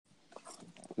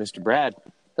Mr. Brad.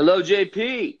 Hello,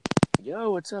 JP.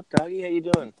 Yo, what's up, doggy? How you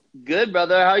doing? Good,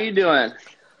 brother. How you doing?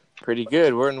 Pretty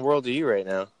good. Where in the world are you right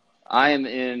now? I am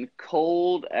in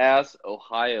cold-ass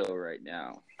Ohio right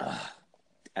now.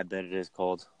 I bet it is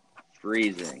cold.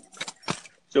 Freezing.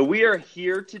 So we are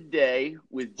here today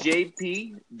with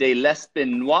JP de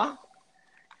l'Espinois,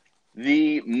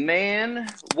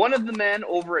 one of the men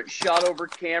over at Shot Over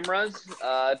Cameras.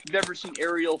 If you've ever seen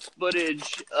aerial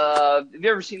footage, have you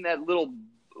ever seen that little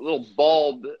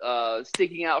bulb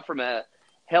sticking out from a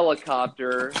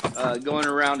helicopter going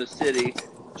around a city?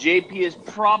 JP is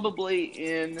probably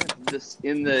in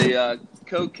the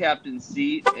co-captain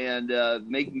seat and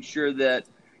making sure that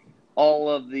all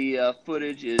of the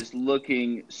footage is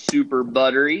looking super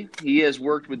buttery. He has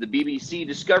worked with the BBC,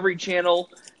 Discovery Channel,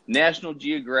 National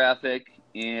Geographic,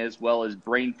 as well as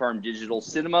Brain Farm Digital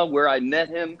Cinema, where I met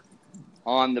him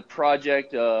on the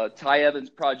project, Ty Evans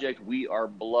project, We Are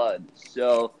Blood.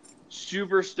 So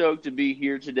super stoked to be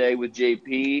here today with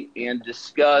JP and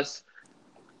discuss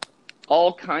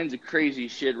all kinds of crazy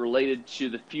shit related to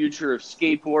the future of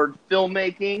skateboard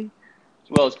filmmaking,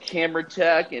 as well as camera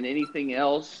tech and anything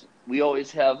else. We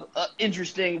always have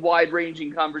interesting,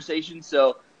 wide-ranging conversations,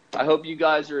 so I hope you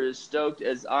guys are as stoked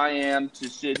as I am to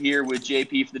sit here with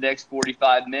JP for the next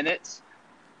 45 minutes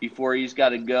before he's got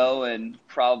to go and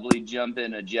probably jump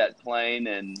in a jet plane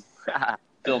and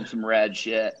film some rad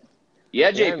shit.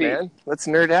 Yeah, JP. Yeah, man. Let's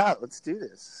nerd out. Let's do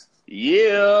this.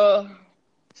 Yeah.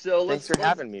 So Thanks for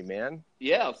having me, man.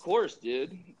 Yeah, of course,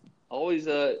 dude. Always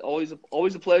a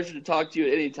pleasure to talk to you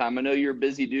at any time. I know you're a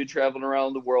busy dude traveling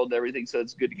around the world and everything, so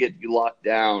it's good to get you locked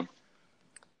down.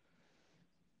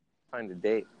 Find a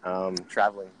date.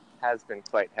 Traveling has been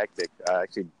quite hectic.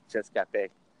 Actually, just got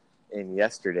back in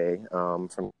yesterday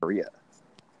from Korea.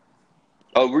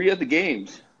 Oh, were you at the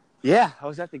games? Yeah, I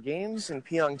was at the games in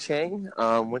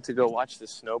Pyeongchang. Went to go watch the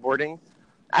snowboarding.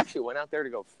 Actually, went out there to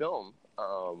go film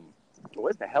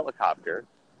with the helicopter,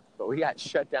 but we got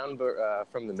shut down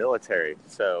from the military.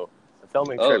 So the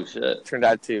filming trip turned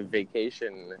out to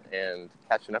vacation and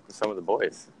catching up with some of the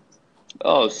boys.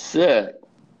 Oh, sick.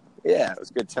 Yeah, it was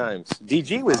good times.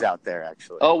 DG was out there,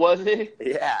 actually. Oh, was he?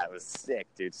 Yeah, it was sick,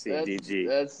 dude, seeing DG.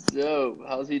 That's dope.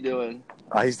 How's he doing?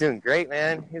 Oh, he's doing great,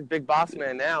 man. He's a big boss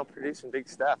man now, producing big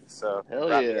stuff. So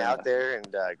brought me out there,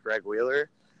 and Greg Wheeler,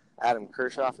 Adam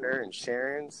Kirchhoffner, and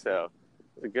Sharon. So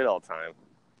it was a good old time.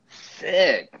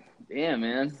 Sick. Damn,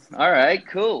 man. All right,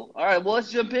 cool. All right, well,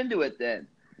 let's jump into it then.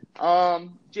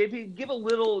 JP, give a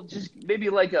little, just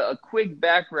maybe like a quick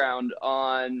background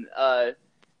on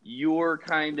your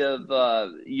kind of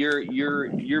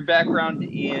your background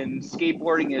in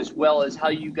skateboarding, as well as how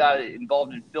you got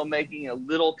involved in filmmaking. A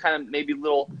little kind of maybe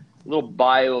little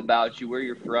bio about you, where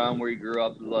you're from, where you grew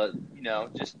up.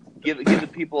 Just give the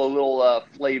people a little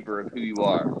flavor of who you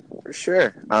are. For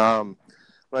sure.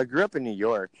 Well, I grew up in New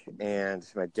York, and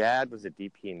my dad was a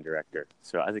DP and director.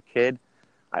 So as a kid,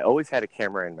 I always had a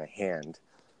camera in my hand,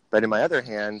 but in my other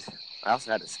hand, I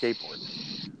also had a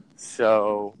skateboard.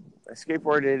 So I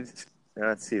skateboarded,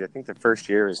 let's see, I think the first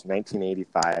year was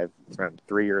 1985. I was around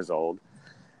 3 years old.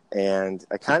 And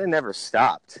I kind of never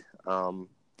stopped.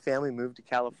 Family moved to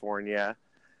California,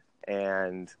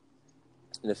 and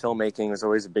the filmmaking was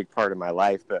always a big part of my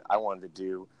life, but I wanted to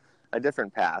do a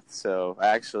different path. So I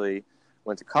actually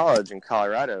went to college in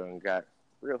Colorado and got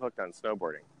real hooked on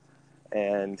snowboarding.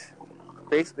 And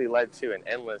basically led to an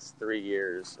endless 3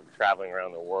 years of traveling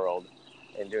around the world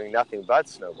and doing nothing but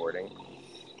snowboarding.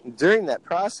 During that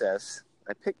process,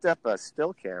 I picked up a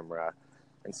still camera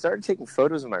and started taking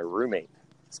photos of my roommate,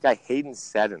 this guy Hayden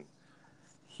Seddon.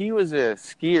 He was a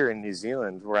skier in New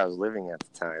Zealand where I was living at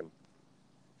the time.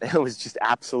 It was just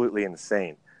absolutely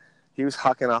insane. He was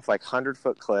hucking off like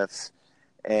 100-foot cliffs,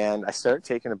 and I started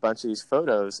taking a bunch of these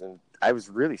photos, and I was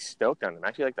really stoked on them.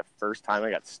 Actually, like the first time I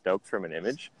got stoked from an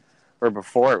image, where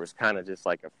before it was kind of just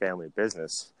like a family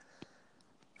business.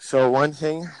 So one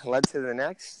thing led to the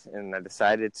next, and I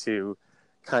decided to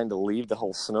kind of leave the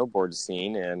whole snowboard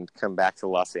scene and come back to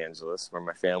Los Angeles, where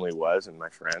my family was and my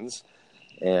friends,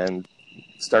 and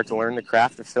start to learn the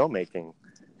craft of filmmaking.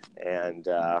 And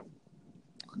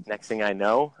next thing I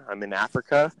know, I'm in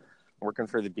Africa, working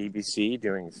for the BBC,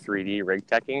 doing 3D rig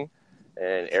teching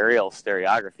and aerial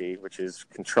stereography, which is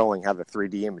controlling how the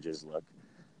 3D images look.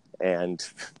 And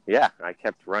yeah, I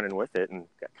kept running with it and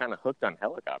got kind of hooked on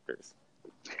helicopters.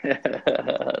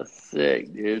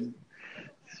 Sick, dude.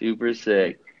 Super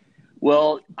sick.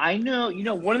 Well, I know,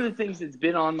 one of the things that's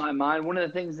been on my mind, one of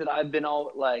the things that I've been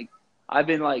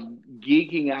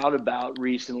geeking out about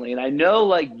recently, and I know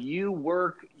like you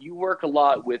work a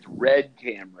lot with RED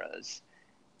cameras.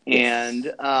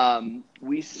 And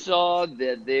we saw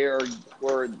that there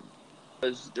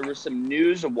was some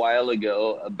news a while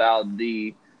ago about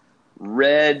the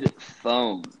Red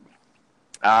Phone.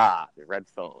 Ah, the Red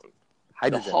Phone.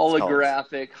 Hydrogen, the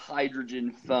holographic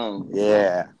hydrogen phone.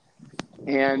 Yeah.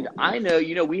 And I know,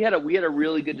 we had a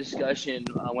really good discussion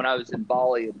when I was in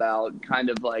Bali about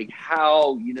kind of like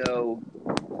how, how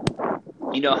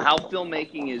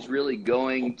filmmaking is really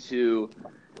going to,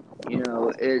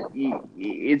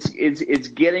 it's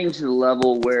getting to the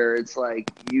level where it's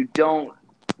like you don't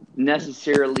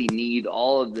necessarily need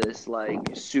all of this like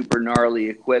super gnarly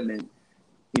equipment,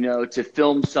 to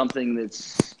film something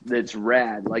that's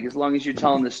rad. Like as long as you're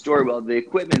telling the story well, the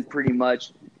equipment pretty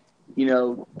much,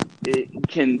 it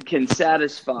can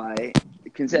satisfy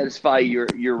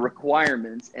your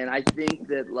requirements. And I think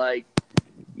that like,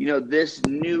 this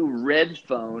new Red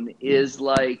Phone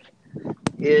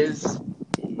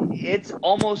it's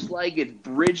almost like it's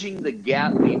bridging the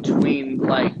gap between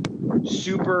like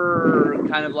super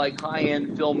kind of like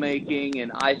high-end filmmaking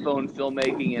and iPhone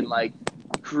filmmaking and like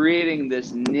creating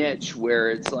this niche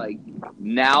where it's like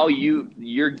now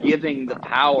you're giving the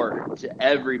power to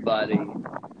everybody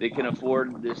that can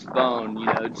afford this phone,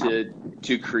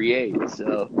 to create.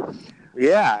 So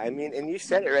yeah, I mean, and you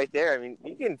said it right there. I mean,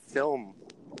 you can film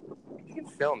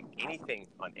anything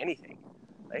on anything.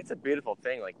 Like, it's a beautiful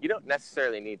thing. Like, you don't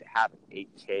necessarily need to have an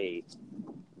 8K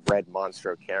red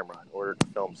Monstro camera in order to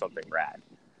film something rad.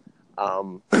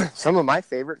 Some of my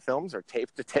favorite films are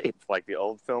tape to tape, like the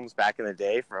old films back in the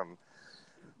day from,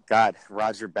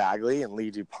 Roger Bagley and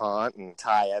Lee DuPont and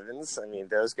Ty Evans. I mean,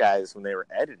 those guys, when they were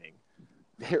editing,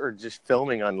 they were just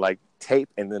filming on like tape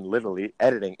and then literally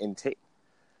editing in tape.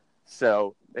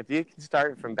 So if you can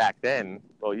start from back then,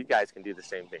 well, you guys can do the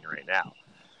same thing right now.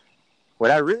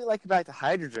 What I really like about the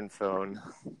hydrogen phone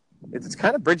is it's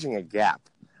kind of bridging a gap.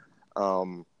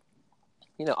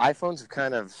 iPhones have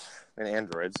kind of, and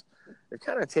Androids, they've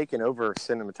kind of taken over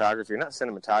cinematography, not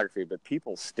cinematography, but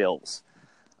people's stills.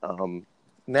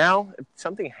 Now, if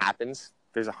something happens,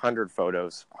 there's 100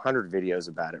 photos, 100 videos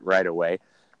about it right away,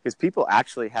 because people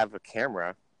actually have a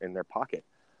camera in their pocket,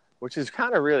 which is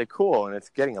kind of really cool, and it's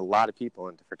getting a lot of people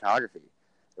into photography.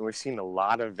 And we've seen a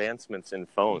lot of advancements in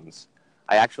phones.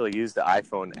 I actually use the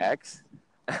iPhone X.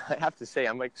 I have to say,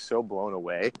 I'm like so blown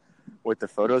away with the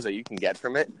photos that you can get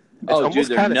from it. It's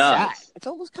they're nuts. Sad. It's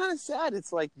almost kind of sad.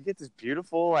 It's like you get this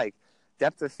beautiful like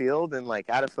depth of field and like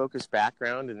out of focus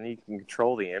background, and then you can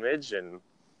control the image. And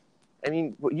I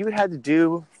mean, what you had to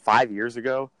do 5 years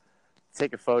ago to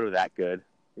take a photo that good,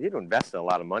 you had to invest a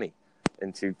lot of money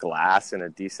into glass and a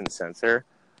decent sensor.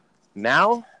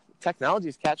 Now, technology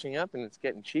is catching up, and it's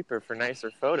getting cheaper for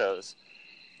nicer photos.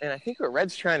 And I think what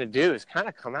Red's trying to do is kind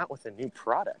of come out with a new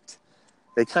product.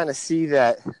 They kind of see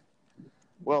that,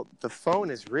 well, the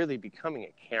phone is really becoming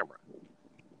a camera.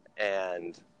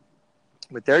 And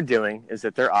what they're doing is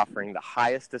that they're offering the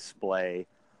highest display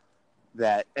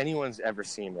that anyone's ever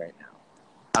seen right now.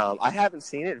 I haven't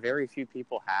seen it. Very few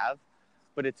people have.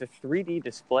 But it's a 3D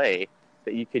display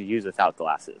that you could use without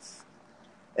glasses.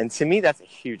 And to me, that's a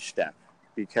huge step.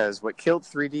 Because what killed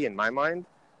 3D in my mind,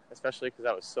 especially because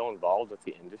I was so involved with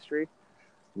the industry,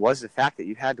 was the fact that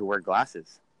you had to wear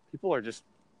glasses. People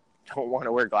don't want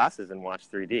to wear glasses and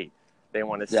watch 3D. They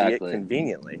want to see it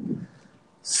conveniently.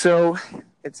 So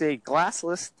it's a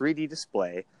glassless 3D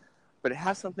display, but it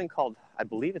has something called, I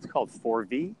believe it's called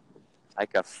 4V,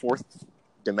 like a fourth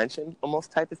dimension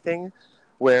almost type of thing,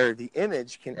 where the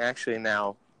image can actually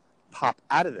now pop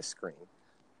out of the screen.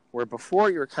 Where before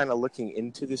you were kind of looking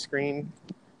into the screen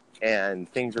and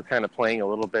things were kind of playing a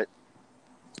little bit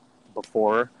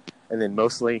before and then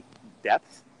mostly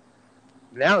depth.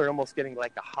 Now you're almost getting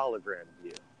like a hologram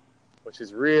view, which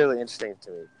is really interesting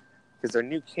to me because their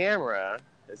new camera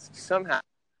is somehow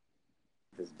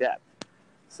this depth.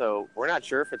 So we're not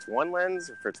sure if it's one lens,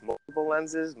 if it's multiple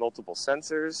lenses, multiple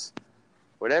sensors,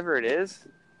 whatever it is,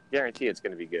 guarantee it's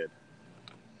going to be good.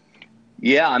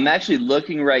 Yeah, I'm actually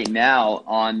looking right now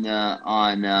on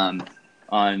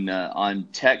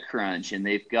TechCrunch, and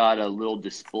they've got a little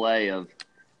display of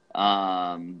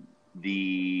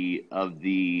the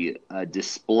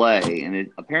display,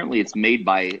 and apparently it's made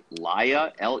by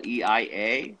Leia,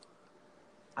 Leia.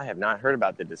 I have not heard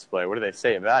about the display. What do they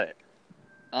say about it?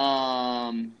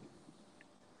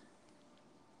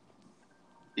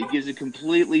 It gives a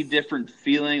completely different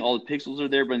feeling. All the pixels are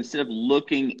there, but instead of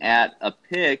looking at a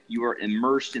pic, you are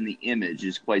immersed in the image.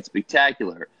 It's quite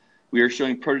spectacular. We are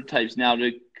showing prototypes now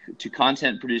to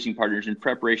content-producing partners in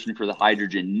preparation for the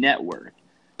Hydrogen Network.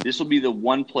 This will be the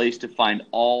one place to find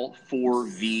all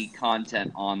 4V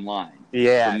content online.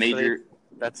 Yeah,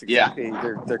 That's Yeah.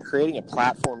 exactly, they're creating a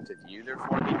platform to view their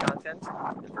 4K content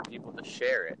and for people to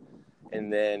share it.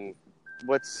 And then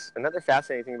what's another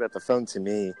fascinating thing about the phone to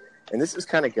me, and this is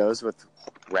kind of goes with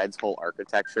Red's whole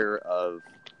architecture of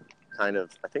kind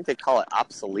of, I think they call it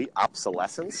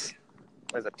obsolescence.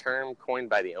 There's a term coined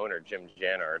by the owner, Jim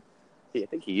Jannard. I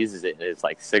think he uses it in his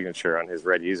like signature on his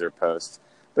Red user posts.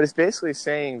 But it's basically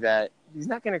saying that he's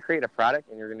not going to create a product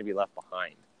and you're going to be left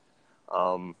behind.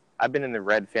 I've been in the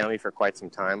Red family for quite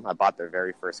some time. I bought their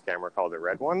very first camera called the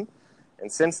Red One.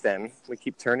 And since then, we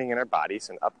keep turning in our bodies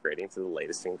and upgrading to the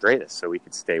latest and greatest so we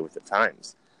could stay with the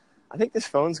times. I think this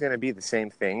phone's going to be the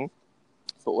same thing.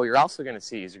 But what you're also going to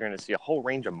see is you're going to see a whole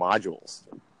range of modules.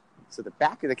 So the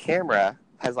back of the camera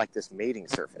has like this mating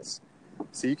surface.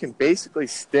 So you can basically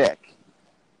stick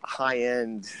a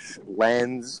high-end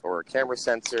lens or a camera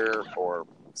sensor or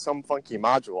some funky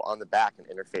module on the back and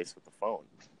interface with the phone.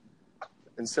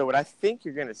 And so what I think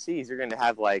you're going to see is you're going to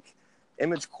have like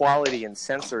image quality and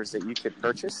sensors that you could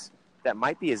purchase that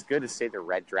might be as good as, say, the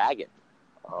Red Dragon.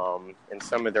 And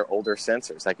some of their older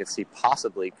sensors I could see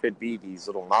possibly could be these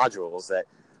little modules that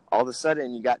all of a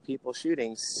sudden you got people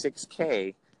shooting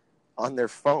 6K on their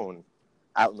phone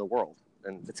out in the world.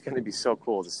 And it's going to be so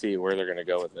cool to see where they're going to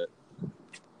go with it.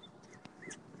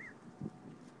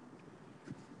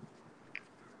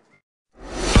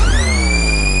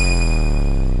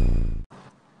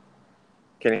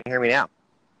 Can you hear me now?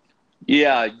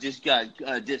 Yeah, I just got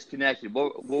disconnected.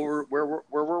 Where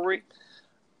were we?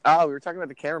 Oh, we were talking about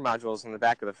the camera modules on the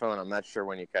back of the phone. I'm not sure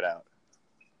when you cut out.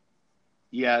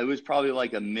 Yeah, it was probably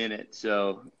like a minute.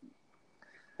 So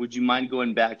would you mind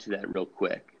going back to that real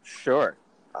quick? Sure.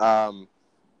 I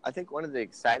think one of the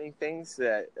exciting things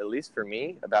that, at least for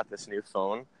me, about this new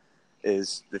phone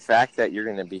is the fact that you're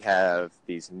going to have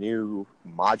these new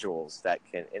modules that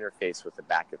can interface with the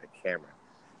back of the camera.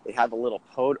 They have a little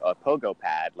pogo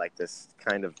pad, like this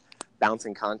kind of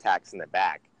bouncing contacts in the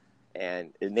back,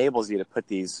 and it enables you to put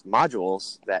these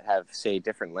modules that have, say,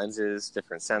 different lenses,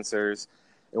 different sensors.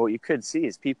 And what you could see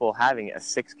is people having a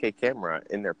 6K camera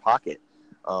in their pocket,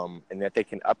 and that they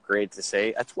can upgrade to,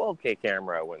 say, a 12K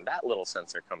camera when that little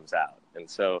sensor comes out. And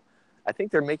so I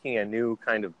think they're making a new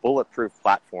kind of bulletproof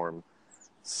platform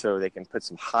so they can put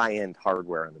some high-end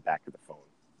hardware on the back of the phone.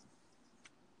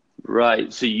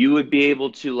 Right. So you would be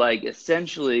able to like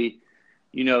essentially,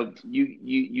 you know,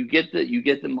 you get the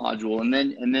module and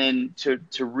then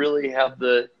to really have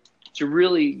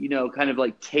you know, kind of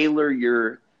like tailor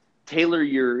your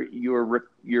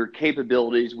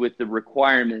capabilities with the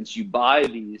requirements. You buy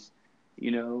these,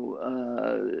 you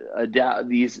know, adapt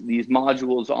these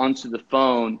modules onto the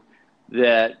phone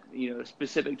that, you know,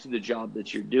 specific to the job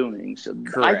that you're doing. So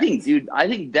Correct. I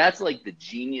think that's like the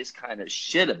genius kind of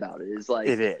shit about it is like,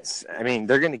 it is. I mean,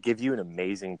 they're going to give you an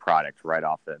amazing product right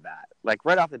off the bat. Like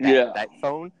right off the bat, yeah, that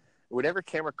phone, whatever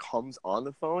camera comes on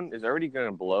the phone is already going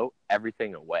to blow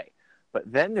everything away.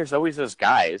 But then there's always those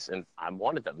guys, and I'm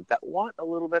one of them, that want a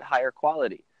little bit higher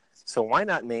quality. So why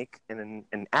not make an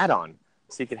add-on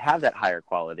so you could have that higher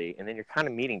quality, and then you're kind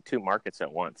of meeting two markets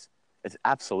at once. It's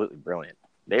absolutely brilliant.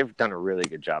 They've done a really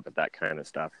good job at that kind of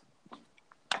stuff.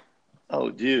 oh,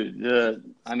 dude,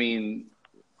 I mean,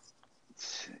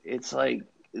 it's like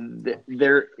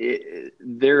they're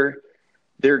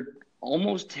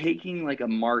almost taking like a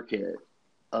market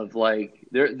of like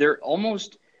they're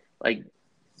almost like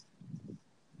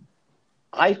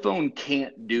iPhone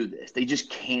can't do this. They just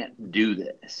can't do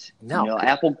this. No. You know,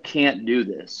 Apple can't do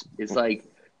this. It's like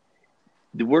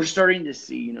we're starting to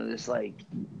see, you know, this like,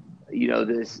 you know,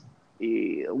 this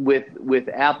with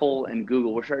Apple and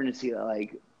Google, we're starting to see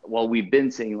like, well, we've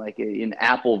been seeing like an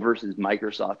Apple versus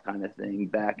Microsoft kind of thing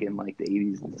back in like the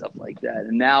 80s and stuff like that.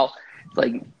 And now it's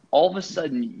like all of a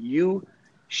sudden you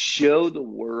show the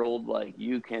world like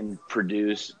you can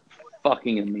produce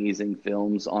fucking amazing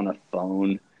films on a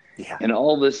phone. Yeah. And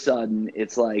all of a sudden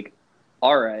it's like,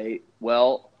 all right,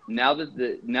 well, now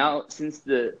since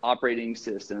the operating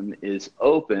system is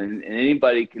open and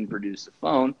anybody can produce a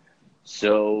phone,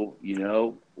 so, you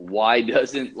know, why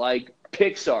doesn't like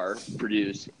Pixar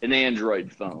produce an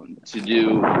Android phone to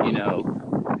do, you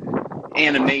know,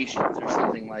 animations or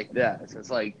something like that? So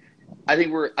it's like, I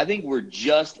think we're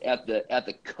just at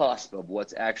the cusp of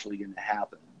what's actually going to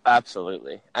happen.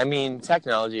 Absolutely. I mean,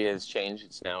 technology has changed.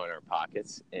 It's now in our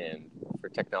pockets. And for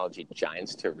technology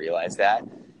giants to realize that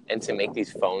and to make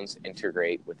these phones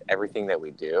integrate with everything that we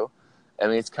do, I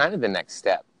mean, it's kind of the next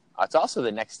step. It's also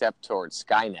the next step towards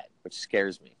Skynet, which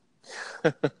scares me.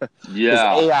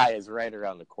 Yeah. AI is right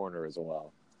around the corner as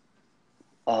well.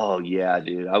 Oh, yeah,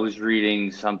 dude. I was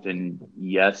reading something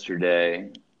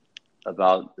yesterday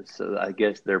So I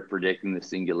guess they're predicting the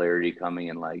singularity coming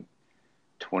in like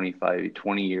 20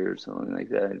 years, something like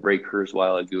that. Ray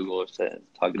Kurzweil at Google is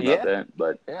talking about Yeah, that.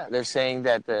 But yeah. They're saying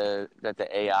that the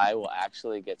AI will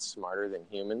actually get smarter than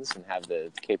humans and have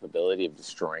the capability of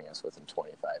destroying us within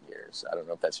 25 years. I don't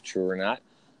know if that's true or not,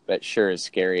 but it sure is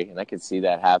scary, and I could see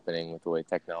that happening with the way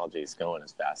technology is going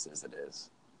as fast as it is.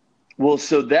 well,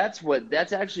 so that's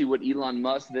actually what Elon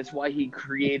Musk. That's why he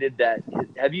created that.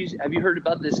 Have you heard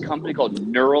about this company called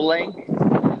Neuralink?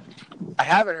 I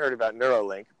haven't heard about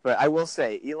Neuralink, but I will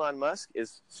say Elon Musk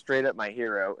is straight up my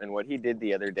hero, and what he did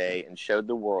the other day and showed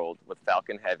the world with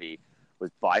Falcon Heavy was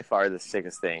by far the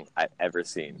sickest thing I've ever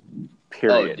seen. Oh,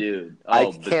 Period. dude. I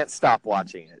Oh, but can't stop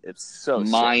watching it. It's so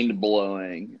sick. mind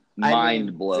blowing. I Mind mean,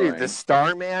 dude, the blowing.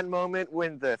 Starman moment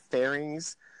when the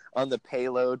fairings on the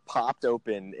payload popped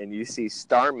open and you see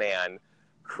Starman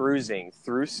cruising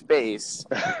through space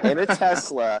in a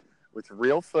Tesla with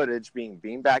real footage being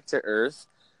beamed back to Earth.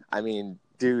 I mean,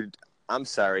 dude, I'm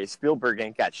sorry. Spielberg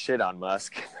ain't got shit on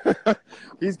Musk.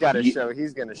 He's got to show.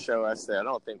 He's going to show us that I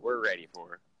don't think we're ready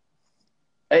for.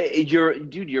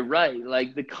 You're right.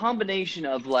 Like the combination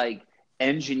of like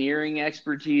engineering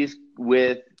expertise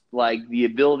with like the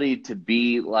ability to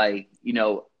be like,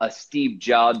 a Steve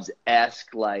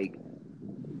Jobs-esque like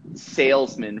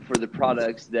salesman for the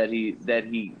products that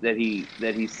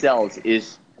he sells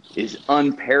is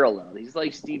unparalleled. He's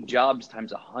like Steve Jobs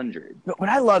times 100. But what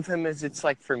I love him is it's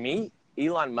like for me,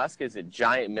 Elon Musk is a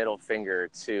giant middle finger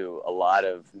to a lot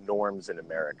of norms in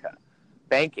America.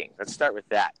 Banking. Let's start with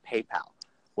that. PayPal.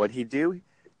 What'd he do?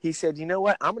 He said, you know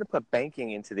what? I'm going to put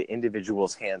banking into the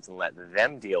individual's hands and let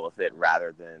them deal with it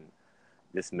rather than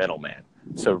this middleman.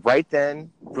 So right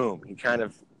then, boom, he kind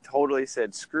of totally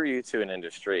said, screw you to an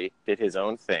industry, did his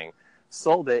own thing,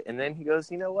 sold it, and then he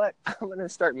goes, you know what? I'm going to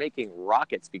start making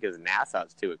rockets because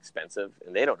NASA's too expensive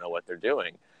and they don't know what they're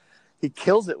doing. He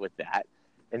kills it with that.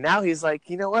 And now he's like,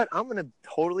 you know what? I'm going to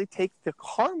totally take the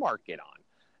car market on.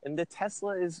 And the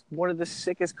Tesla is one of the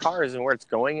sickest cars, and where it's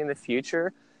going in the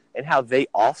future and how they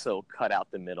also cut out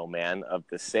the middleman of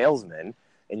the salesman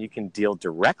and you can deal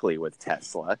directly with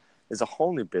Tesla is a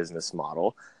whole new business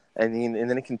model. And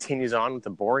then it continues on with the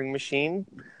boring machine.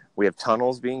 We have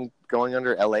tunnels going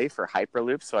under LA for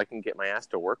Hyperloop so I can get my ass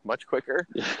to work much quicker.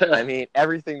 I mean,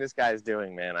 everything this guy is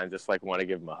doing, man, I just like want to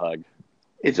give him a hug.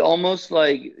 It's almost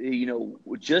like,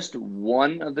 just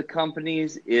one of the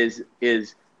companies is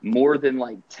more than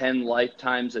like 10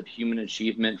 lifetimes of human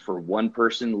achievement for one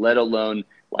person, let alone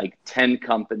like 10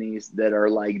 companies that are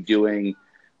like doing,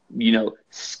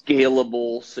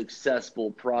 scalable,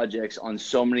 successful projects on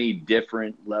so many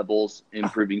different levels,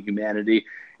 improving humanity.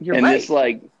 You're And right. this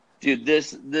like, dude,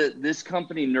 this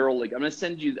company Neuralink, I'm gonna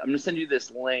send you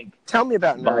this link. Tell me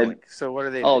about Neuralink. So what are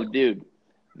they Oh, doing?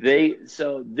 dude,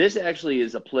 so this actually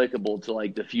is applicable to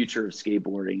like the future of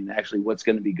skateboarding and actually what's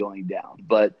going to be going down.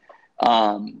 But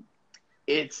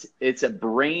it's a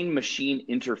brain machine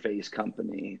interface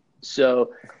company. So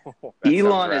That sounds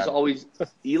Elon has rad.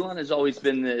 always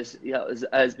been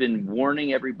has been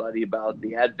warning everybody about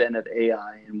the advent of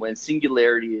AI, and when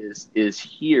singularity is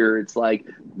here, it's like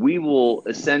we will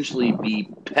essentially be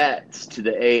pets to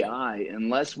the AI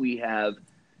unless we have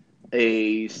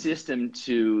a system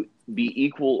to be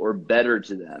equal or better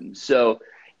to them. So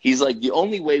he's like, the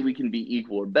only way we can be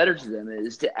equal or better to them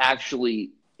is to actually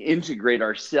integrate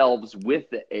ourselves with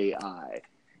the AI.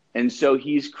 And so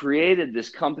he's created this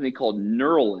company called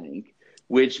Neuralink,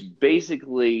 which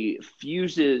basically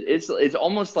fuses. It's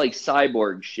almost like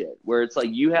cyborg shit, where it's like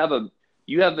you have an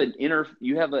interface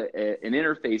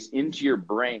into your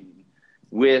brain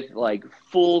with like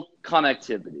full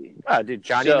connectivity. Oh, dude,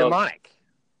 Johnny So Mnemonic.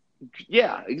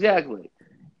 yeah, exactly.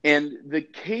 And the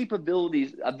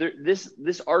capabilities of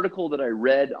this article that I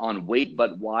read on Wait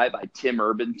But Why by Tim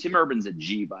Urban. Tim Urban's a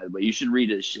G, by the way. You should read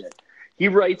his shit. He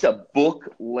writes a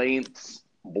book-length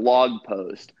blog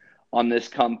post on this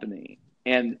company.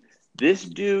 And this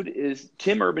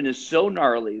Tim Urban is so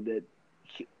gnarly that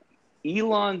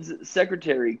Elon's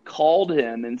secretary called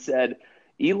him and said,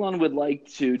 Elon would like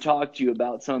to talk to you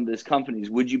about some of his companies.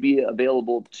 Would you be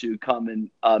available to come and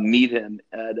meet him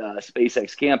at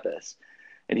SpaceX campus?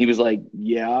 And he was like,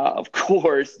 yeah, of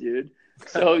course, dude.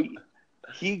 So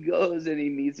he goes and he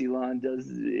meets Elon, does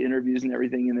interviews and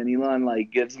everything. And then Elon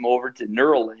like gives him over to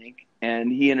Neuralink and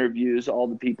he interviews all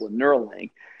the people at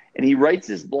Neuralink. And he writes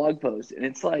this blog post. And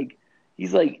it's like,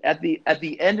 he's like, at the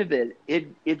end of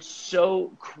it's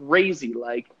so crazy.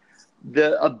 Like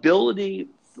the ability,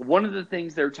 one of the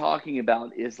things they're talking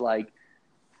about is like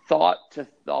thought to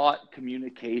thought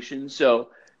communication. So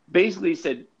basically he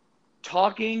said,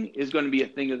 talking is going to be a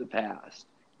thing of the past.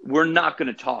 we're not going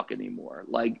to talk anymore.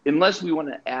 Like, unless we want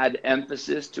to add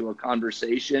emphasis to a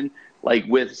conversation, like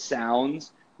with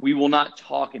sounds, we will not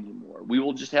talk anymore. We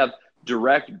will just have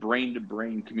direct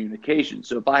brain-to-brain communication.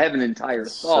 So if I have an entire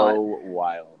thought, so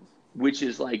wild, which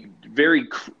is like very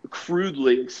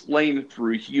crudely explained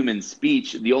through human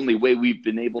speech, the only way we've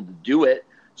been able to do it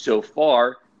so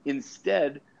far,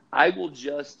 instead, I will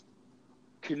just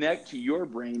connect to your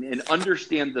brain and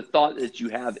understand the thought that you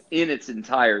have in its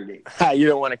entirety. You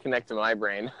don't want to connect to my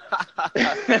brain.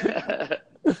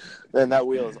 Then that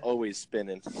wheel is always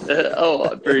spinning.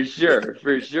 Oh, for sure,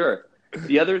 for sure.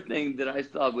 The other thing that I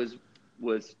thought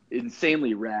was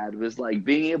insanely rad was like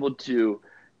being able to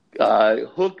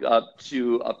hook up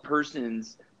to a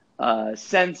person's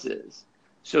senses.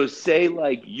 So say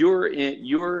like you're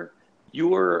in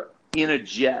a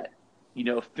jet, you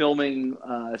know, filming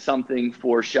something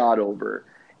for Shot Over,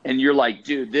 and you're like,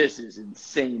 dude, this is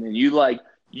insane, and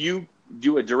you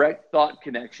do a direct thought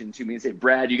connection to me and say,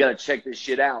 Brad, you got to check this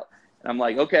shit out, and I'm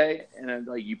like, okay, and I'm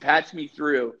like, you patch me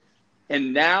through,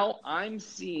 and now I'm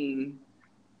seeing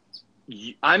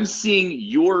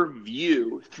your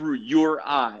view through your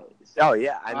eyes. Oh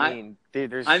yeah, I mean,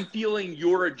 dude, I'm feeling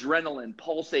your adrenaline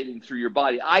pulsating through your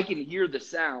body. I can hear the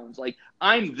sounds. Like,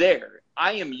 I'm there.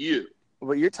 I am you.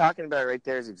 What you're talking about right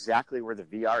there is exactly where the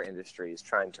VR industry is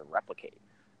trying to replicate.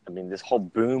 I mean, this whole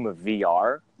boom of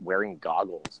VR, wearing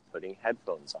goggles, putting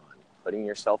headphones on, putting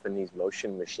yourself in these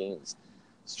motion machines,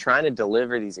 it's trying to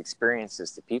deliver these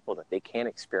experiences to people that they can't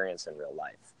experience in real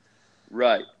life.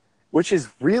 Right. Which is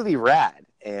really rad.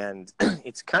 And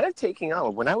it's kind of taking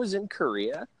on. When I was in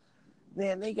Korea,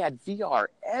 man, they got VR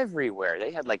everywhere.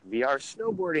 They had like VR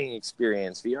snowboarding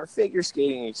experience, VR figure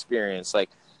skating experience. Like,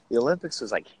 the Olympics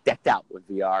was like decked out with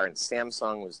VR, and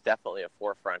Samsung was definitely a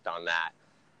forefront on that.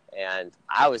 And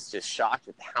I was just shocked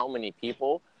at how many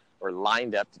people were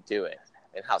lined up to do it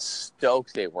and how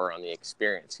stoked they were on the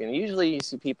experience. And usually you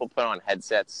see people put on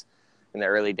headsets in the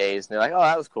early days, and they're like, oh,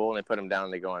 that was cool, and they put them down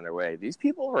and they go on their way. These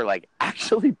people were like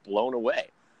actually blown away.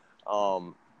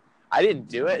 I didn't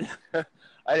do it.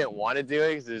 I didn't want to do it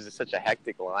because there's such a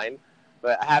hectic line.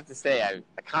 But I have to say, I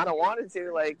kind of wanted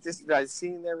to, like, just by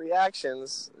seeing their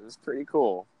reactions, it was pretty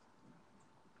cool.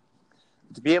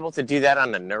 To be able to do that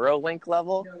on the Neuralink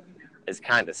level is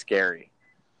kind of scary.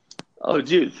 Oh,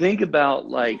 dude, think about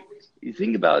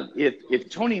if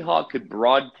Tony Hawk could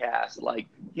broadcast like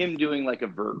him doing like a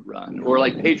vert run, or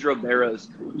like Pedro Barros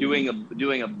doing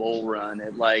a bull run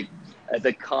at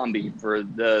the combi for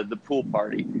the pool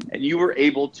party, and you were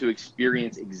able to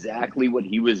experience exactly what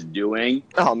he was doing.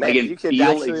 Oh man, like, and you could feel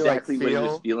actually exactly like what he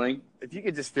was feeling. If you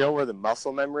could just feel where the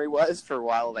muscle memory was for a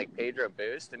while, like Pedro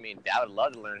boost. I mean, I would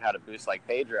love to learn how to boost like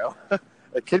Pedro.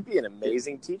 It could be an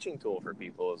amazing teaching tool for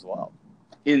people as well.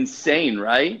 Insane,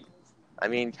 right? I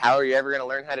mean, how are you ever going to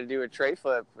learn how to do a tray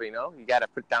flip? You know, you got to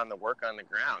put down the work on the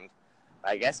ground.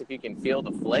 I guess if you can feel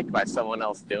the flick by someone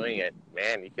else doing it,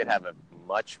 man, you could have a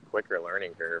much quicker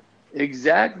learning curve.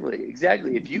 Exactly.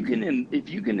 If you can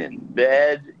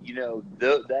embed, you know,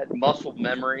 that muscle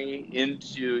memory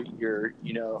into your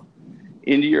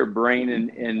brain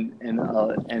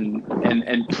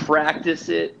and practice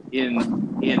it in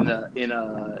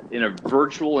a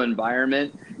virtual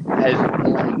environment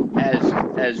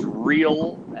as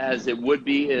real as it would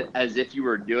be as if you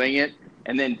were doing it,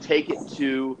 and then take it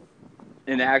to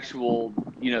an actual,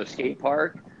 you know, skate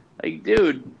park. Like,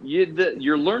 dude,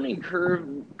 your learning curve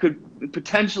could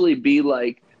potentially be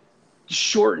like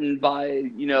shortened by,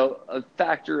 you know, a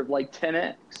factor of like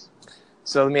 10x.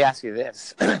 So let me ask you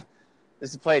this.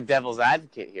 Just to play devil's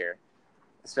advocate here,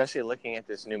 especially looking at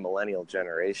this new millennial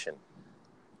generation.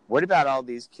 What about all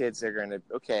these kids that are going to,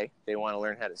 okay, they want to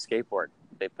learn how to skateboard.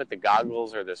 They put the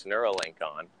goggles or this Neuralink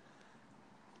on,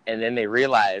 and then they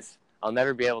realize, I'll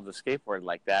never be able to skateboard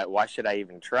like that. Why should I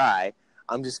even try?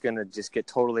 I'm just going to get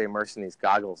totally immersed in these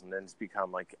goggles and then just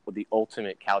become like the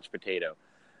ultimate couch potato.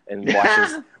 And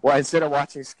well, instead of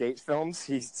watching skate films,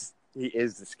 he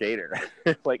is the skater,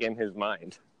 like in his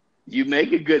mind. You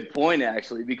make a good point,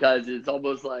 actually, because it's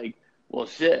almost like, well,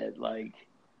 shit, like,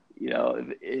 you know,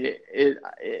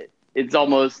 it's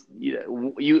almost, you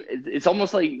know, it's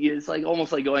almost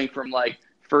like going from like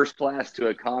first class to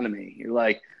economy. You're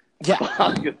like, yeah,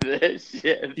 fuck this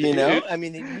shit, you know. I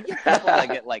mean, you get people that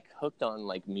get like hooked on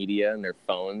like media and their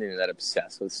phone, you know, that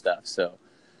obsessed with stuff. So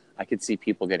I could see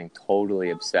people getting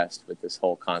totally obsessed with this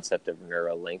whole concept of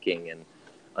neurolinking, and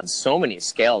on so many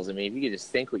scales. I mean, if you could just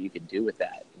think what you could do with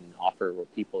that and offer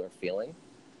what people are feeling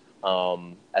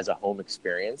as a home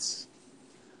experience,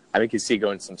 I think you see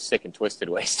going some sick and twisted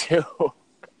ways too.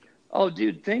 Oh,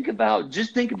 dude, think about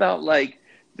like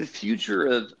the future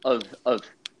of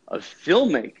of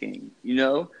filmmaking. You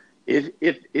know,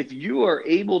 if you are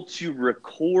able to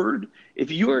record,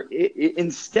 if you are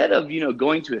instead of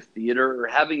going to a theater or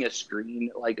having a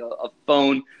screen like a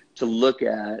phone to look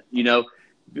at,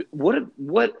 what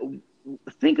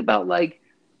think about like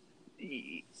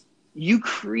you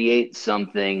create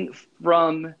something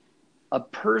from a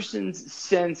person's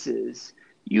senses.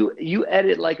 You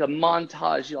edit like a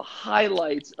montage,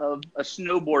 highlights of a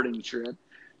snowboarding trip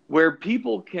where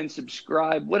people can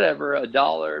subscribe whatever,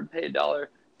 $1, pay $1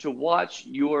 to watch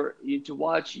your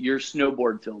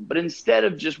snowboard film. But instead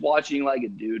of just watching like a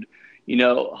dude,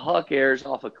 huck airs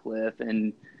off a cliff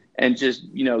and just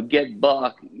get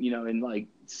buck, in like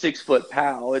 6 foot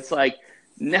pow, it's like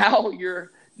now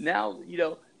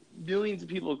millions of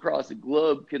people across the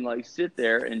globe can like sit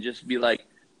there and just be like,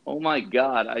 oh my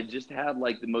God, I just had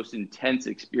like the most intense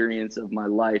experience of my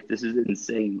life. This is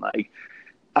insane. Like,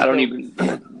 you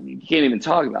can't even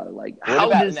talk about it. Like,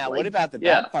 what about the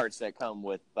bad parts that come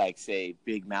with, like, say,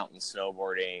 big mountain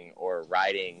snowboarding or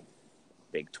riding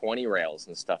big 20 rails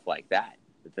and stuff like that?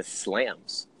 The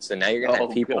slams. So now you're going to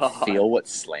have people feel what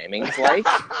slamming is like?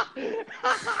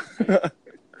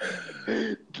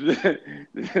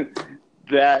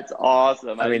 That's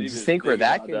awesome. I mean, just think where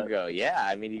that can go. Yeah,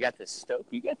 I mean, you got the stoke.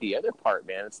 You got the other part,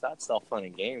 man. It's not all fun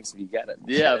and games. You got to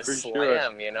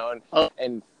slam, sure.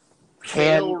 and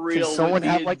can someone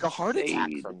have like a heart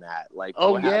attack from that? Like,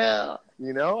 I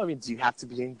mean, do you have to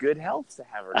be in good health to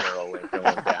have a Neuralink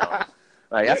going down?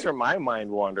 Like, that's where my mind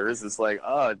wanders. It's like,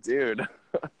 oh, dude.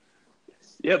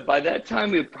 Yeah, by that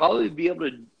time we'd probably be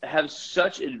able to have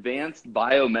such advanced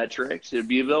biometrics. It'd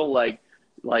be able to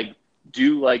like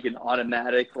do like an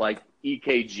automatic like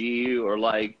EKG or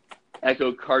like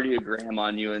echocardiogram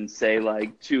on you and say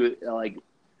like to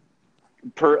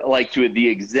the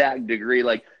exact degree,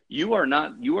 like you are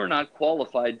not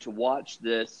qualified to watch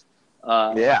this.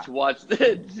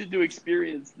 To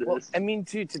experience this. Well, I mean,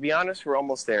 dude, to be honest, we're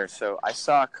almost there. So I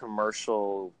saw a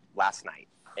commercial last night,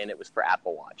 and it was for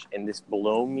Apple Watch, and this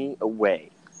blew me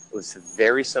away. It was a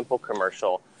very simple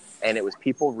commercial, and it was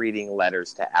people reading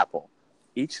letters to Apple.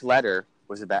 Each letter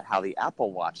was about how the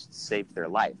Apple Watch saved their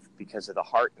life because of the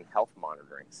heart and health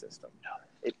monitoring system.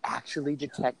 It actually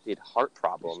detected heart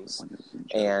problems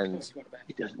and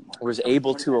was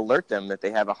able to alert them that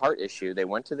they have a heart issue. They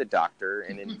went to the doctor,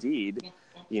 and indeed,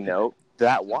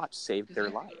 that watch saved their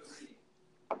life.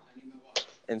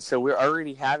 And so we're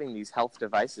already having these health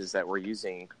devices that we're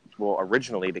using,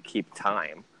 originally to keep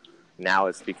time. Now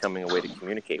it's becoming a way to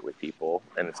communicate with people,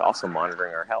 and it's also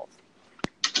monitoring our health.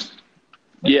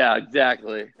 Yeah,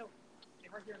 exactly.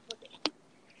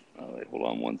 Oh, wait, hold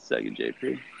on 1 second,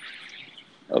 JP.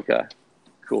 Okay,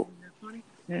 cool.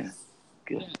 Yeah,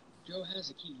 good. Yeah, Joe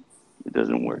has a key. It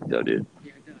doesn't work though, dude.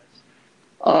 Yeah, it does.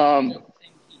 Oh.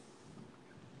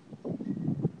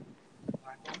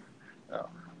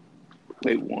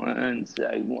 Wait 1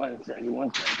 second.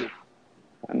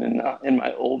 I'm in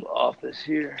my old office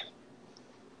here.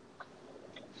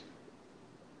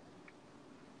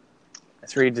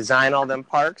 That's where you design all them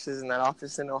parks. Isn't that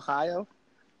office in Ohio?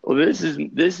 Well, this is.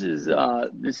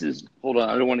 Hold on,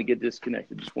 I don't want to get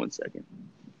disconnected. Just 1 second.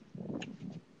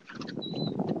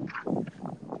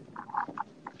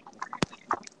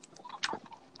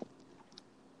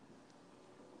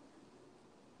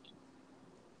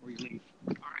 Or you leave.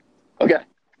 Okay.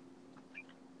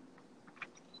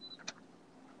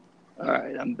 All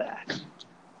right, I'm back.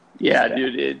 Yeah,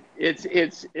 dude, it's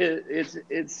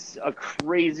a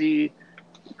crazy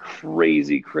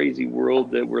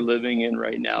world that we're living in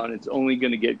right now, and it's only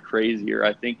going to get crazier.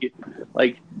 I think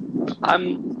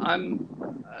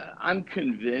I'm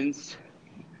convinced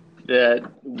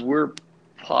that we're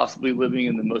possibly living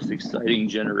in the most exciting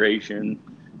generation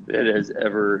that has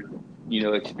ever,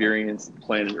 experienced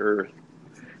planet Earth.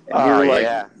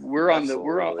 And we're on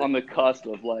the cusp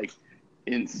of like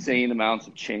insane amounts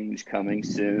of change coming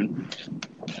soon.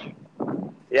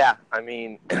 Yeah, I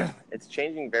mean, it's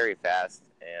changing very fast,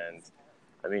 and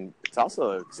I mean, it's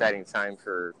also an exciting time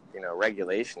for,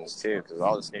 regulations too, because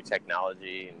all this new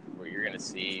technology and what you're going to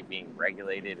see being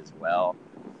regulated as well.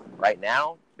 Right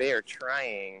now, they are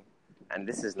trying, and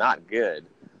this is not good,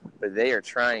 but they are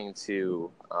trying to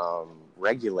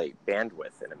regulate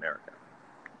bandwidth in America.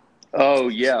 Oh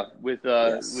yeah, what's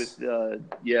it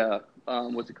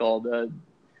called?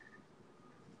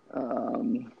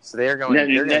 So they're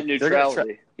going net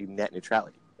neutrality. Net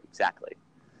neutrality, exactly.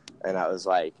 And I was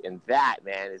like, and that,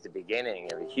 man, is the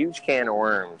beginning of a huge can of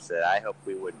worms that I hope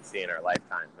we wouldn't see in our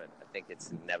lifetime, but I think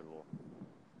it's inevitable.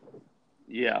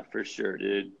 Yeah, for sure,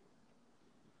 dude.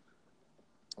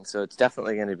 So it's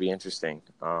definitely going to be interesting.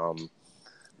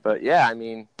 But yeah, I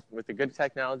mean, with the good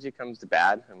technology comes the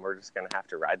bad, and we're just going to have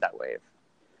to ride that wave.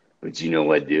 But you know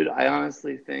what, dude? I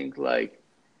honestly think like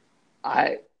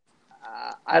I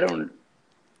I don't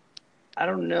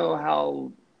know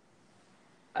how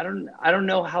I don't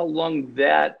know how long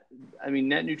that I mean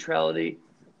net neutrality.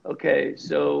 Okay,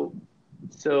 so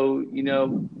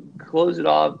close it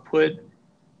off, put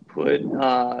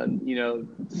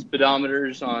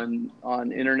speedometers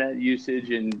on internet usage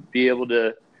and be able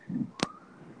to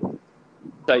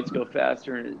sites go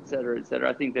faster and et cetera, et cetera.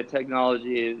 I think the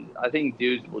technology I think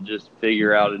dudes will just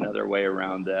figure out another way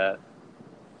around that.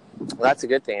 Well, that's a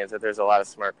good thing, is that there's a lot of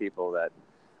smart people that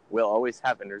will always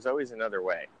have, and there's always another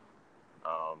way.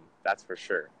 That's for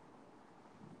sure.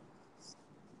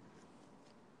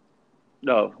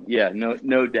 No, yeah,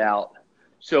 no doubt.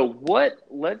 So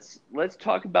let's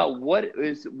talk about what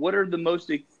are the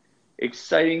most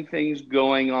exciting things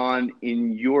going on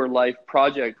in your life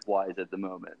project wise at the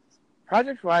moment?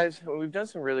 Project-wise, we've done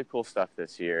some really cool stuff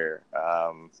this year.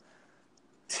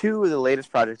 Two of the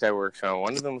latest projects I worked on,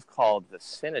 one of them was called the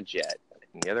Cinejet,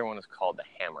 and the other one is called the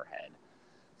Hammerhead.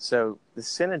 So the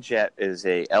Cinejet is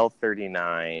a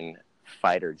L-39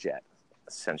 fighter jet,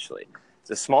 essentially. It's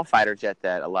a small fighter jet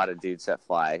that a lot of dudes that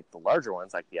fly the larger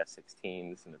ones, like the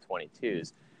F-16s and the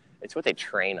 22s, it's what they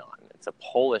train on. It's a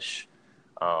Polish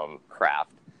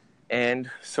craft. And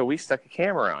so we stuck a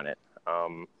camera on it.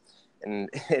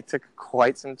 And it took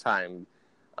quite some time.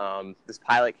 This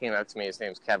pilot came up to me. His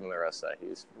name's Kevin LaRosa.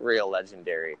 He's real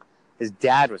legendary. His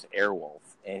dad was Airwolf,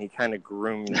 and he kind of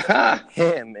groomed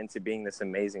him into being this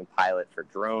amazing pilot for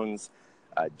drones,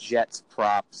 jets,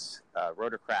 props,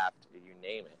 rotorcraft, you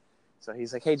name it. So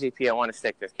he's like, "Hey, JP, I want to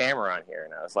stick this camera on here."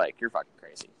 And I was like, "You're fucking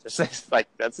crazy." Just like,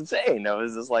 that's insane. I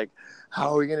was just like,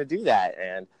 how are we going to do that?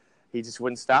 And he just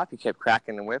wouldn't stop. He kept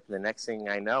cracking the whip. And the next thing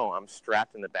I know, I'm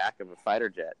strapped in the back of a fighter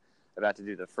jet, about to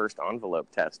do the first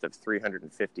envelope test of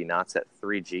 350 knots at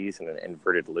 3 Gs in an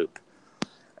inverted loop.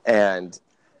 And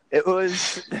it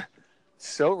was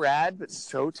so rad, but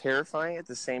so terrifying at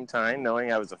the same time,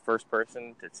 knowing I was the first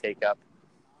person to take up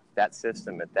that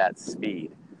system at that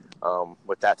speed,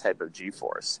 with that type of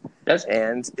G-force.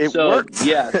 And it worked.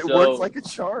 Yeah, it worked like a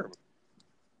charm.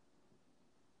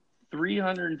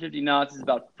 350 knots is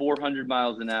about 400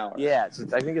 miles an hour. Yeah,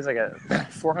 I think it's like a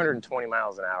 420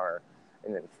 miles an hour,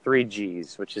 and then 3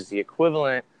 Gs, which is the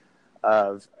equivalent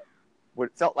of what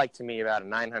it felt like to me about a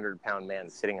 900-pound man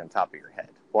sitting on top of your head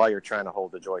while you're trying to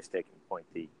hold the joystick and point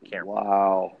the camera.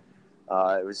 Wow.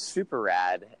 It was super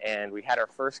rad, and we had our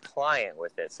first client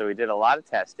with it. So we did a lot of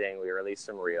testing. We released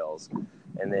some reels.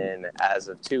 And then as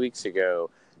of 2 weeks ago,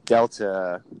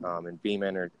 Delta and Beam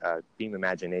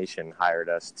Imagination hired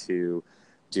us to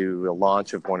do a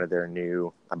launch of one of their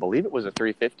new, I believe it was a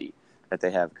 350 that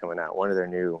they have coming out, one of their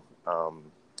new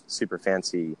super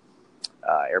fancy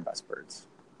Airbus birds.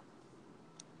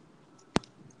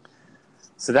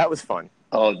 So that was fun.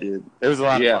 Oh, dude, it was a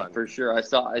lot of fun. Yeah, for sure. I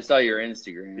saw your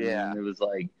Instagram. Yeah, and it was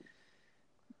like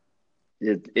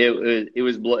it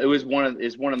was one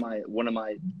of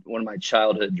my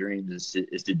childhood dreams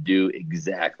is to do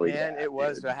exactly that. And it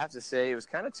was, dude. But I have to say, it was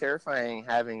kind of terrifying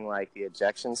having like the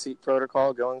ejection seat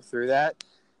protocol going through that,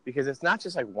 because it's not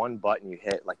just like one button you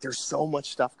hit. Like, there's so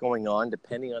much stuff going on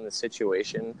depending on the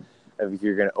situation of if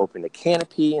you're going to open the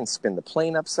canopy and spin the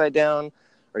plane upside down,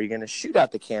 or you're going to shoot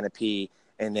out the canopy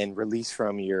and then release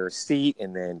from your seat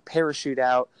and then parachute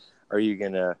out, or you're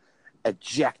going to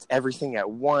eject everything at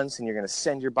once and you're going to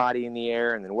send your body in the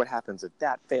air, and then what happens if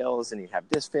that fails, and you have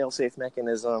this fail-safe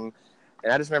mechanism.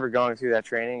 And I just remember going through that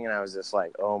training, and I was just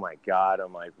like, oh my God,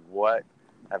 I'm like, what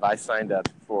have I signed up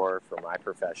for my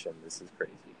profession? This is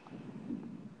crazy.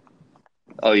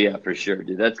 Oh yeah, for sure,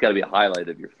 dude. That's got to be a highlight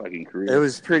of your fucking career. It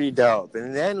was pretty dope.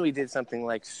 And then we did something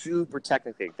like super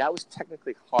technically. That was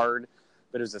technically hard,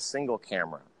 but it was a single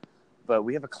camera. But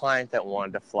we have a client that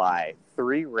wanted to fly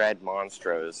 3 red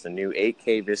Monstros, the new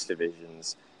 8K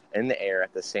VistaVisions, in the air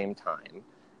at the same time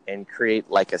and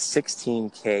create like a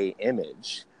 16K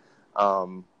image,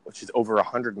 which is over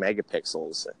 100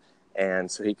 megapixels.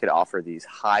 And so he could offer these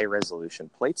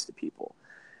high-resolution plates to people.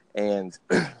 And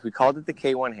we called it the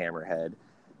K1 Hammerhead.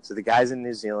 So the guys in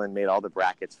New Zealand made all the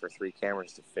brackets for 3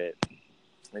 cameras to fit.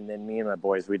 And then me and my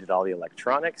boys, we did all the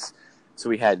electronics. So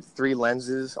we had 3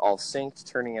 lenses all synced,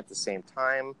 turning at the same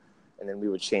time. And then we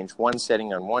would change one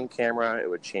setting on one camera. It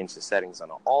would change the settings on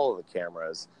all of the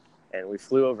cameras. And we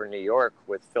flew over New York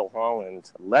with Phil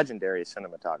Holland, a legendary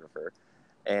cinematographer.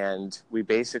 And we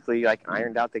basically like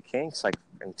ironed out the kinks like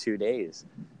in 2 days.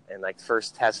 And like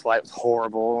first test flight was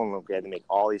horrible, and we had to make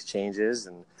all these changes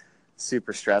and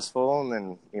super stressful.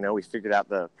 And then, we figured out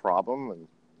the problem and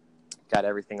got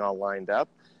everything all lined up.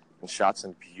 and shot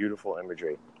some beautiful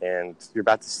imagery. And you're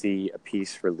about to see a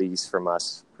piece released from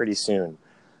us pretty soon,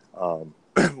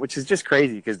 which is just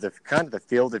crazy because the kind of the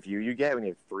field of view you get when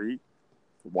you have 3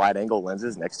 wide-angle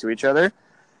lenses next to each other,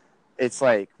 it's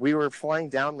like we were flying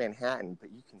down Manhattan,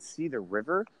 but you can see the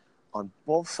river on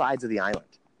both sides of the island.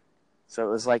 So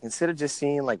it was like instead of just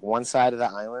seeing like one side of the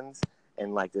island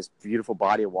and like this beautiful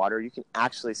body of water, you can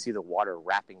actually see the water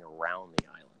wrapping around the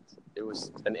island. It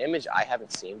was an image I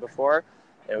haven't seen before.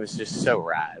 It was just so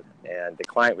rad, and the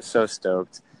client was so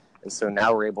stoked. And so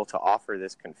now we're able to offer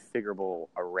this configurable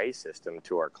array system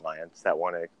to our clients that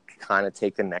want to kind of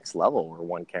take the next level where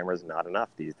one camera is not enough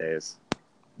these days.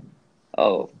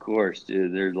 Oh, of course,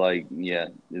 dude. They're like, yeah.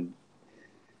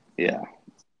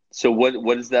 So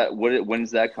what is that? When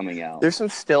is that coming out? There's some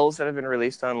stills that have been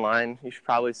released online. You should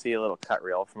probably see a little cut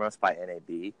reel from us by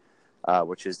NAB,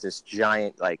 which is this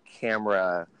giant like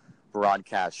camera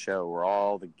broadcast show where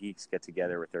all the geeks get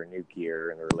together with their new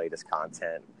gear and their latest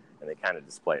content, and they kind of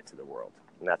display it to the world.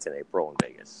 And that's in April in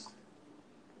Vegas.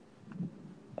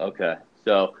 Okay,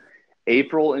 so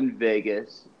April in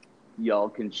Vegas, y'all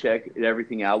can check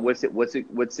everything out. What's it?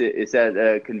 Is that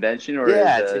a convention or?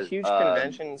 Yeah, it's a huge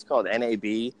convention. It's called NAB.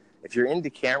 If you're into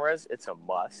cameras, it's a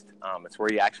must. It's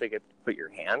where you actually get to put your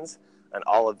hands on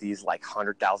all of these like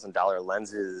 $100,000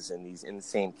 lenses and these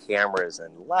insane cameras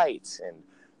and lights and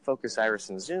focus, iris,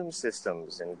 and zoom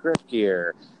systems and grip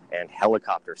gear and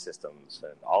helicopter systems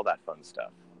and all that fun stuff.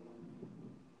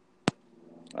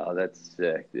 Oh, that's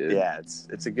sick, dude. Yeah,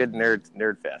 it's a good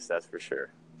nerd fest, that's for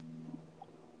sure.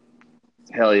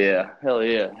 Hell yeah.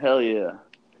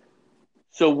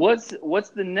 So what's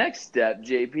the next step,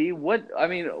 JP?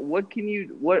 What can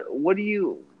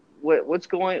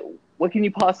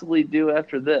you possibly do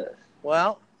after this?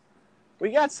 Well,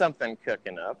 we got something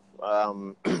cooking up.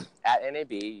 At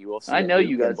NAB, you will see. I know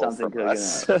you got something cooking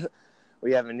up.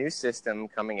 We have a new system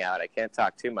coming out. I can't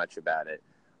talk too much about it,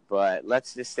 but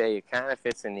let's just say it kind of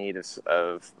fits the need of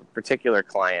a particular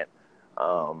client,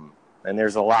 and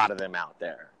there's a lot of them out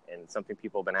there. And something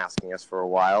people have been asking us for a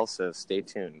while, so stay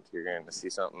tuned. You're going to see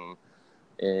something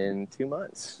in 2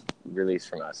 months released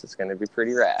from us. It's going to be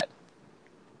pretty rad.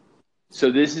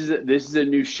 So this is a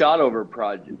new shot over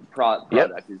product.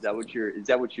 Yep. Is that what you're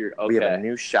okay. We have a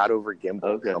new shot over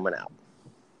gimbal coming out.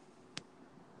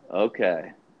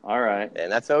 Okay. All right.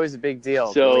 And that's always a big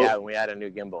deal when we add a new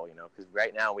gimbal, because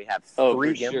right now we have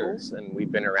 3 gimbals, and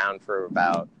we've been around for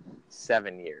about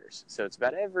 7 years. So it's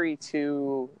about every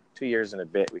 2 years and a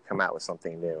bit we come out with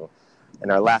something new.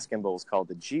 And our last gimbal is called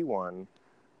the G1,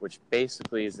 which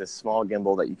basically is this small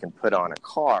gimbal that you can put on a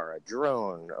car, a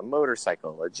drone, a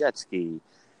motorcycle, a jet ski.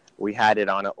 We had it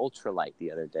on an ultralight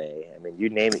the other day. I mean, you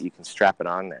name it, you can strap it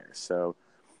on there. So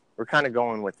we're kind of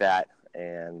going with that,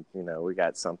 and we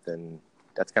got something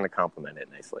that's going to complement it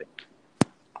nicely.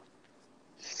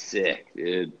 Sick,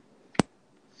 dude.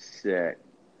 Sick.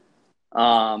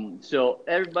 So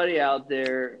everybody out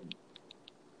there,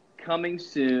 coming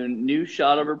soon, new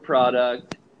shot over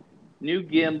product, new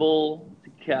gimbal to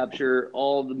capture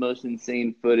all the most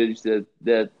insane footage that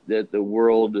the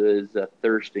world is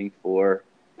thirsting for.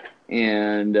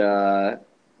 And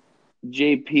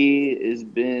JP has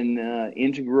been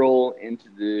integral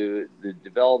into the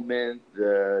development,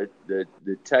 the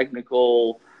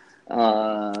technical,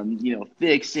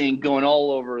 fixing, going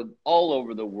all over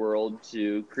the world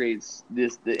to create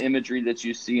the imagery that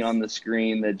you see on the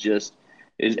screen that just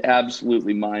is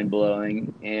absolutely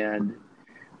mind-blowing. And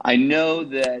I know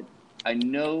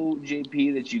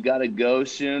JP that you got to go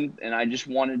soon, and I just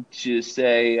wanted to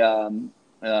say to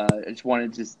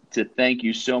thank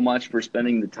you so much for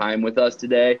spending the time with us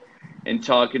today and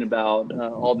talking about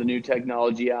all the new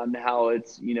technology out and how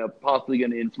it's possibly going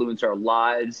to influence our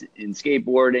lives in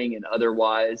skateboarding and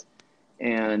otherwise.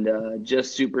 And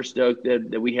just super stoked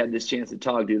that we had this chance to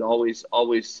talk, dude. Always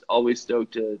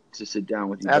stoked to sit down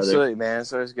with you, Absolutely, brother. man.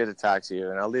 It's always good to talk to you.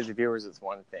 And I'll leave the viewers with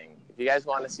one thing. If you guys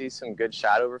want to see some good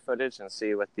shot over footage and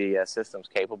see what the system's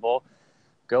capable,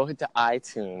 go hit to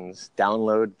iTunes,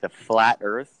 download The Flat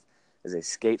Earth. It's a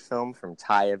skate film from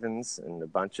Ty Evans and a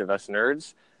bunch of us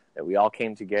nerds that we all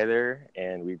came together,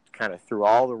 and we kind of threw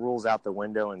all the rules out the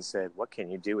window and said, what can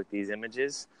you do with these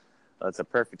images? Well, it's a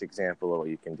perfect example of what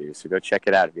you can do. So go check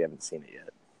it out if you haven't seen it yet.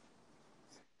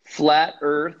 Flat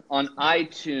Earth on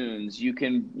iTunes. You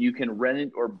can rent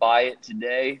it or buy it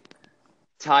today.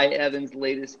 Ty Evans'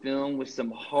 latest film with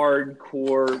some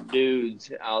hardcore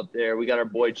dudes out there. We got our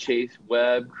boy Chase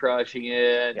Webb crushing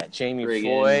it. Got Jamie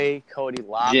Foy, Cody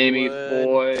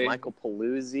Lockwood, Michael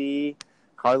Paluzzi,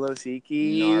 Carlos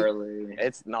Iki. Gnarly.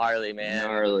 It's gnarly, man.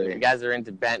 Gnarly. If you guys are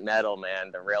into bent metal, man,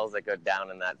 the rails that go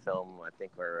down in that film, I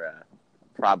think we're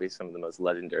probably some of the most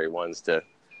legendary ones to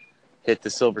hit the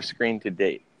silver screen to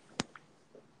date.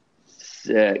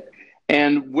 Sick.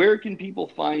 And where can people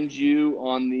find you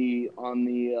on the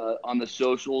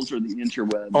socials or the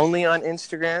interwebs? Only on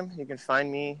Instagram. You can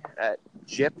find me at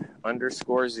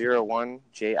JIP_01,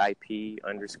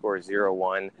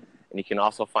 JIP_01. And you can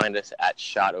also find us at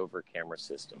Shot Over Camera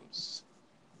Systems.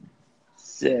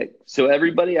 Sick. So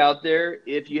everybody out there,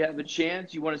 if you have a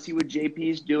chance, you want to see what JP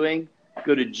is doing,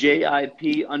 go to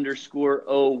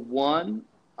JIP_01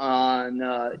 on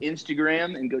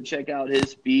Instagram and go check out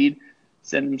his feed.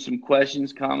 Send him some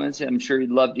questions, comments. I'm sure he'd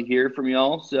love to hear from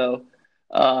y'all. So,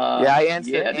 I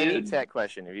answer any dude. tech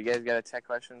question. If you guys got a tech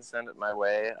question, send it my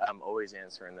way. I'm always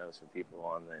answering those for people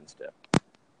on the Insta.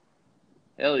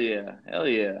 Hell yeah. Hell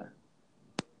yeah.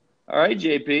 All right,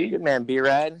 JP. Good man,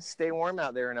 B-Rad. Stay warm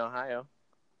out there in Ohio.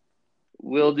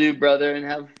 Will do, brother, and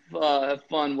have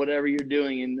fun, whatever you're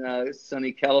doing in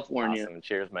sunny California. Awesome.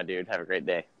 Cheers, my dude. Have a great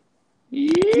day.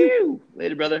 You.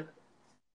 Later, brother.